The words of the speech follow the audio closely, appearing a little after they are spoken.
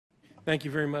Thank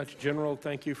you very much, General.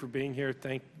 Thank you for being here.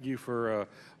 Thank you for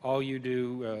all you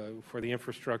do for the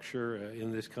infrastructure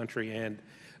in this country and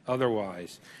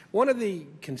otherwise. One of the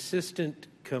consistent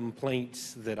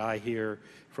complaints that I hear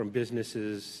from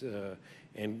businesses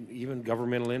and even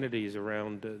governmental entities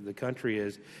around the country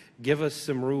is, give us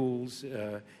some rules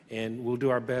and we'll do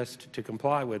our best to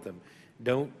comply with them.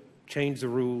 Don't change the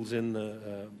rules in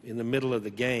the middle of the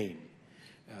game.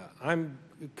 I'm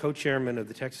co-chairman of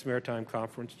the Texas Maritime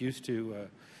Conference, used to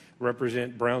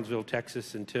represent Brownsville,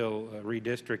 Texas until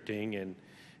redistricting,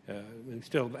 and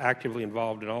still actively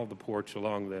involved in all the ports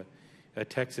along the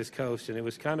Texas coast. And it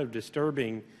was kind of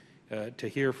disturbing to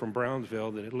hear from Brownsville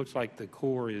that it looks like the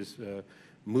Corps is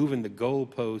moving the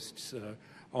goalposts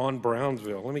on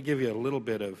Brownsville. Let me give you a little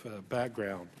bit of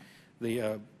background.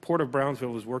 The Port of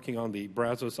Brownsville is working on the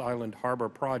Brazos Island Harbor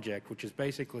project, which is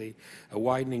basically a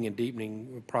widening and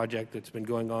deepening project that's been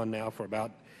going on now for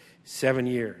about 7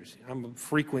 years. I'm a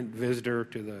frequent visitor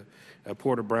to the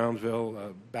Port of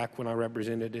Brownsville, back when I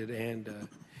represented it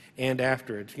and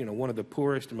after. It's, you know, one of the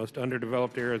poorest and most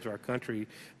underdeveloped areas of our country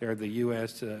there, the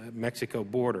U.S.-Mexico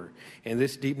border. And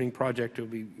this deepening project will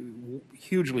be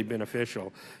hugely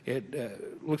beneficial.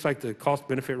 It looks like the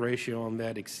cost-benefit ratio on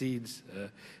that exceeds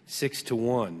 6 to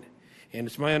 1. And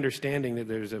it's my understanding that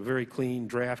there's a very clean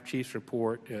draft chief's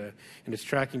report, and it's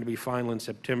tracking to be final in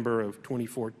September of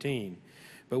 2014.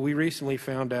 But we recently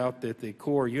found out that the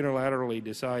Corps unilaterally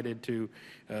decided to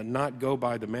not go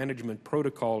by the management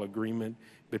protocol agreement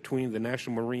between the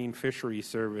National Marine Fisheries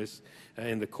Service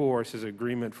and the Corps. This is an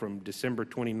agreement from December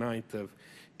 29th of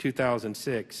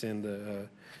 2006, and the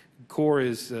Corps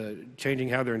is changing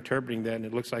how they're interpreting that, and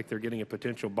it looks like they're getting a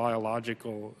potential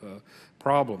biological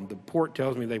problem. The port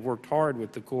tells me they've worked hard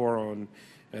with the Corps on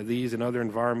these and other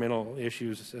environmental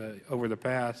issues over the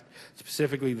past.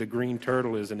 Specifically, the green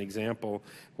turtle is an example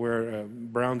where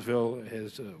Brownsville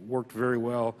has worked very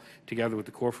well together with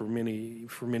the Corps for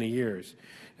many years.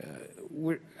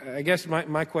 I guess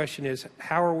my question is,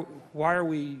 why are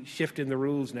we shifting the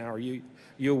rules now? Are you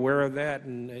aware of that,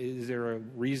 and is there a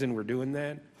reason we're doing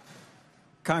that?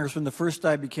 Congressman, the first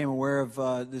I became aware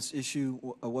of this issue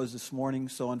was this morning,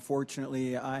 so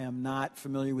unfortunately I am not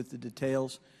familiar with the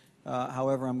details.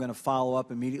 However, I'm going to follow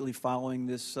up immediately following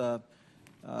this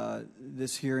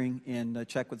this hearing and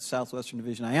check with the Southwestern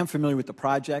Division. I am familiar with the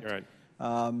project. Right.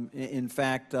 In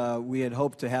fact, we had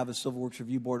hoped to have a Civil Works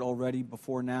Review Board already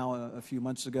before now. A few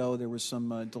months ago, there was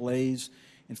some delays.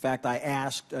 In fact, I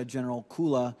asked General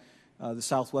Kula, the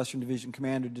Southwestern Division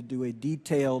commander, to do a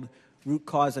detailed root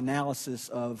cause analysis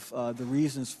of the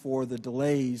reasons for the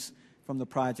delays from the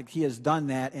project. He has done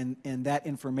that, and that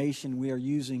information we are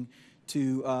using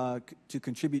to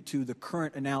contribute to the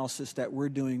current analysis that we're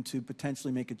doing to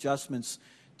potentially make adjustments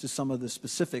to some of the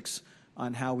specifics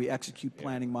on how we execute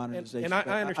planning modernization. And I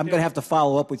understand. I'm going to have to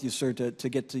follow up with you, sir, to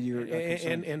get to your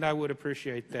concern. And I would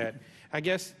appreciate that. I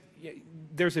guess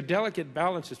there's a delicate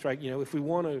balance to strike. You know, if we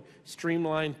want to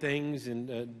streamline things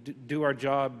and do our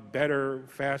job better,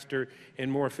 faster,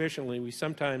 and more efficiently, we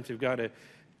sometimes have got to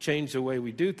change the way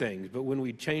we do things. But when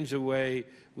we change the way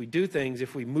we do things,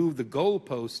 if we move the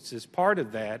goalposts as part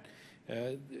of that,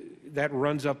 that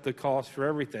runs up the cost for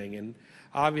everything. And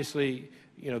obviously,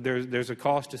 you know, there's a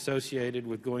cost associated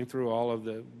with going through all of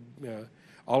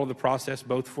the process,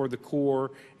 both for the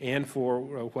Corps and for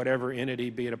whatever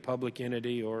entity, be it a public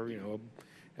entity or, you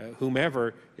know,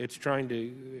 whomever it's trying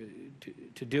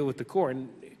to deal with the Corps.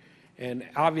 And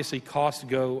obviously costs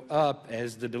go up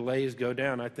as the delays go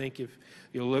down. I think if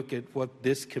you look at what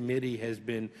this committee has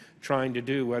been trying to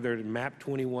do, whether it's MAP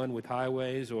 21 with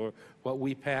highways or what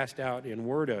we passed out in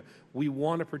WRDA, we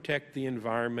want to protect the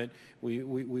environment. We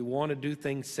want to do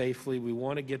things safely. We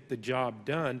want to get the job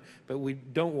done, but we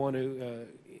don't want to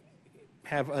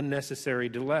have unnecessary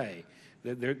delay.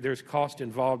 There's cost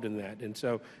involved in that. And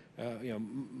so, you know,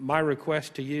 my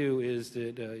request to you is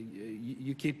that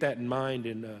you keep that in mind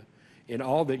in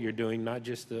all that you're doing, not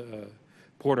just the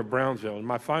Port of Brownsville. And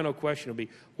my final question will be,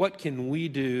 what can we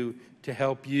do to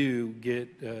help you get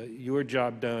your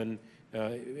job done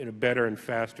in a better and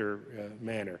faster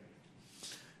manner?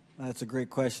 That's a great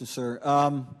question, sir.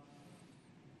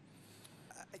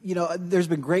 You know, there's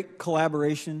been great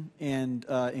collaboration and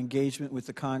engagement with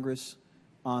the Congress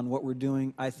on what we're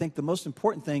doing. I think the most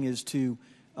important thing is to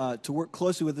work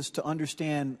closely with us to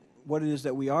understand what it is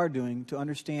that we are doing, to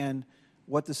understand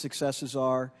what the successes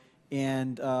are,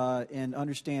 and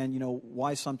understand, you know,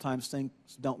 why sometimes things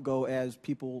don't go as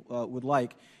people would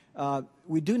like.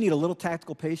 We do need a little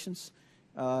tactical patience.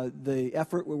 The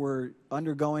effort we're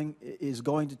undergoing is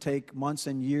going to take months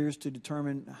and years to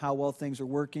determine how well things are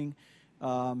working.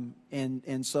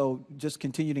 And so just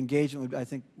continued engagement, I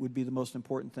think, would be the most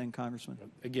important thing, Congressman.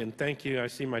 Again, thank you. I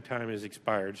see my time has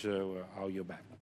expired, so I'll yield back.